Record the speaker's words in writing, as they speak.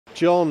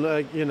John,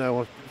 it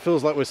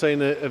feels like we're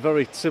saying a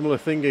very similar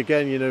thing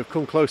again.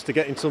 Come close to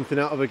getting something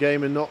out of a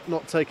game and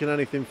not taking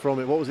anything from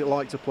it. What was it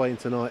like to play in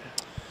tonight?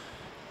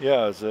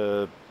 Yeah, it was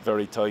a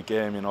very tight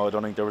game. I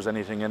don't think there was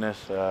anything in it.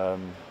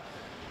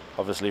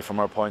 Obviously, from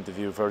our point of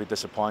view, very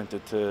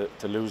disappointed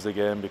to lose the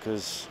game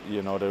because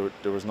there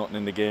was nothing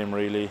in the game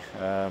really.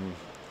 And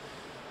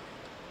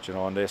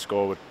they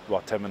scored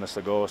with 10 minutes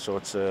to go, so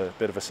it's a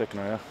bit of a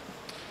sickener.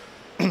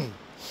 Yeah.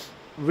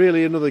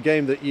 Really, another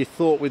game that you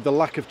thought, with the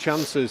lack of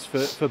chances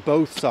for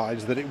both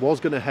sides, that it was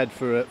going to head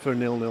for a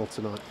 0-0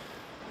 tonight.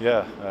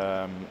 Yeah,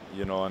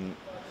 and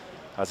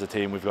as a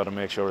team, we've got to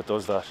make sure it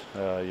does that.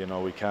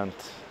 We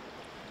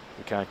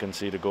can't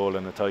concede a goal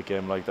in a tight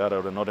game like that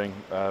out of nothing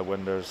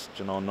when there's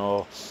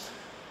no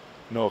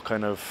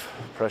kind of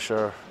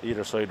pressure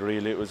either side.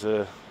 Really, it was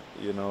a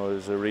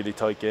really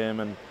tight game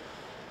and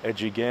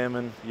edgy game,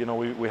 and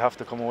we have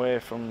to come away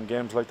from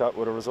games like that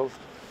with a result.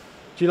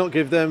 Do you not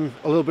give them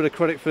a little bit of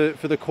credit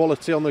for the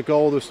quality on the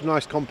goal? There's some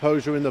nice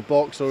composure in the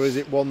box, or is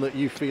it one that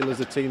you feel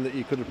as a team that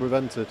you could have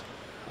prevented?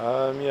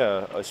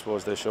 Yeah, I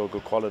suppose they show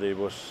good quality,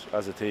 but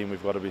as a team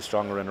we've got to be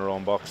stronger in our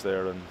own box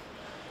there, and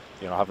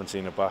I haven't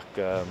seen it back,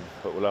 but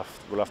we'll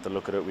have to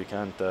look at it. We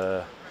can't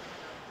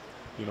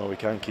we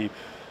can't keep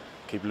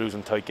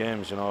losing tight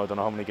games. I don't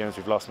know how many games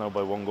we've lost now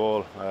by 1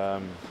 goal.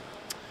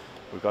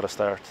 We've got to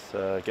start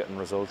getting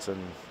results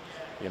and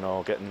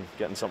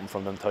getting something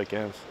from them tight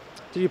games.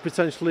 Do you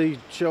potentially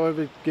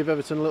give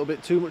Everton a little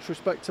bit too much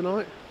respect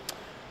tonight?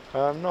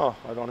 No,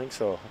 I don't think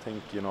so. I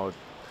think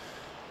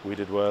we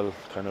did well,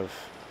 kind of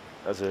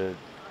as a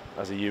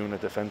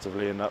unit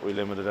defensively, in that we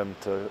limited them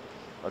to.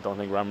 I don't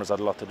think Rammers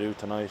had a lot to do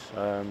tonight,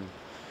 and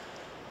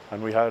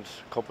we had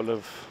a couple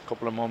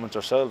of moments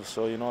ourselves.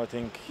 So I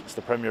think it's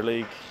the Premier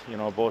League.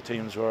 Both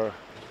teams were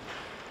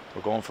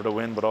going for the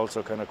win, but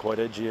also kind of quite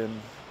edgy,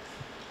 and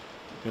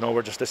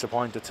we're just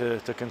disappointed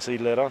to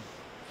concede late on.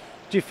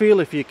 Do you feel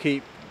if you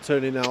keep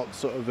turning out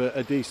sort of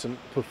a decent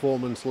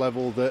performance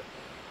level that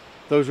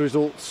those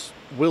results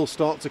will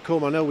start to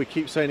come? I know we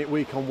keep saying it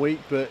week on week,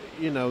 but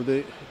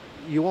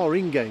you are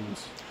in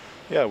games.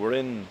 Yeah, we're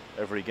in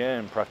every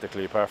game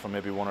practically, apart from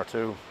maybe 1 or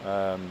 2,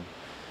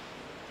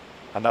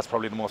 and that's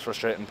probably the most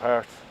frustrating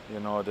part.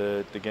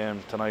 The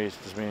game tonight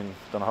has been,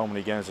 don't know how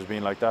many games there's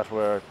been like that,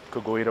 where it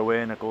could go either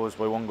way and it goes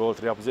by 1 goal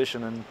to the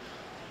opposition, and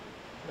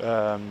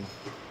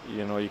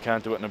you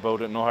can't do anything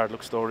about it. No hard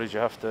luck stories. You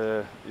have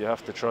to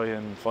try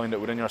and find it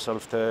within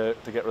yourself to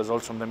get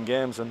results from them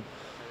games, and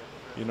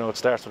it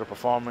starts with a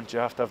performance. You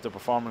have to have the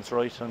performance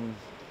right, and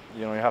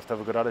you have to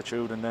have a good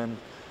attitude, and then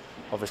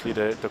obviously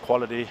the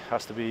quality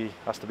has to be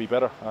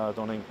better. I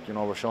don't think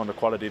we're showing the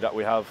quality that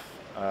we have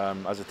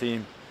as a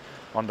team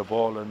on the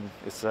ball, and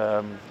it's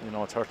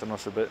it's hurting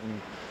us a bit,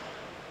 and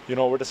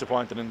we're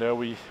disappointed in there.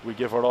 We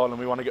give our all, and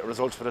we want to get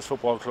results for this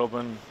football club,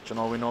 and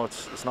we know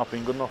it's not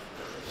been good enough.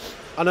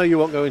 I know you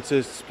won't go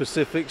into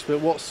specifics,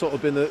 but what's sort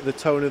of been the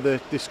tone of the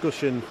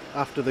discussion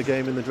after the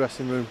game in the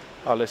dressing room?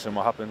 Oh, listen,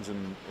 what happens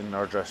in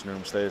our dressing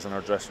room stays in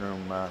our dressing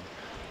room.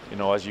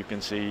 As you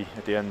can see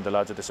at the end, the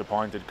lads are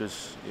disappointed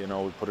because we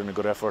put in a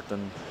good effort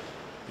and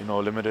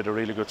limited a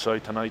really good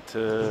side tonight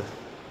to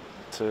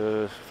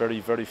very,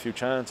 very few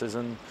chances,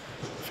 and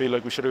feel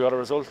like we should have got a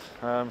result.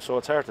 So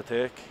it's hard to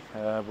take,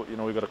 but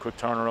we've got a quick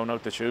turnaround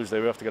out to Tuesday.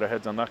 We have to get our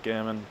heads on that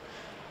game and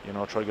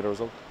try to get a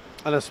result.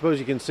 And I suppose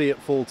you can see at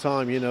full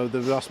time,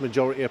 the vast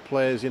majority of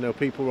players,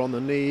 people are on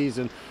the knees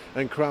and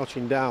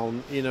crouching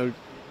down.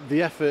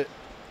 The effort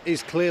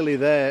is clearly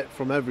there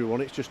from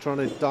everyone. It's just trying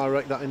to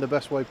direct that in the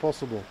best way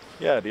possible.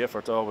 Yeah, the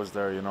effort's always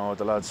there.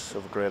 The lads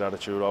have a great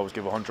attitude, always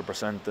give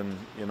 100%, and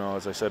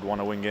as I said, want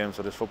to win games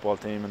for this football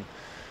team and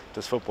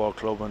this football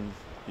club, and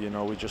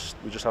we just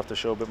have to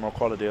show a bit more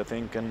quality, I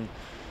think, and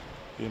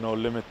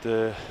limit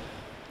the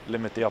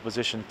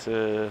opposition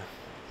to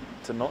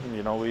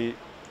nothing.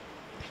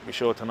 We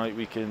showed tonight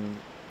we can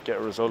get a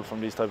result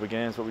from these type of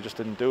games, but we just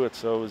didn't do it.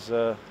 So it's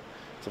a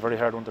very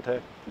hard one to take.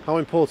 How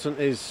important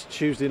is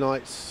Tuesday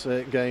night's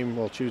game,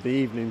 well, Tuesday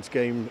evening's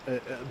game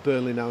at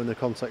Burnley now in the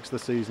context of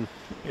the season?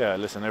 Yeah,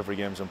 listen, every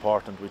game's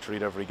important. We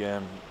treat every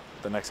game.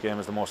 The next game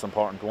is the most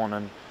important one,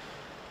 and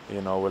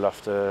we'll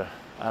have to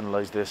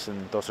analyse this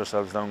and dust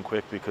ourselves down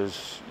quick,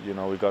 because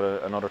we've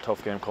got another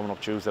tough game coming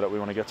up Tuesday that we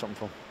want to get something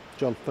from.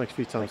 John, thanks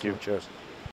for your time. Thank you. Cheers.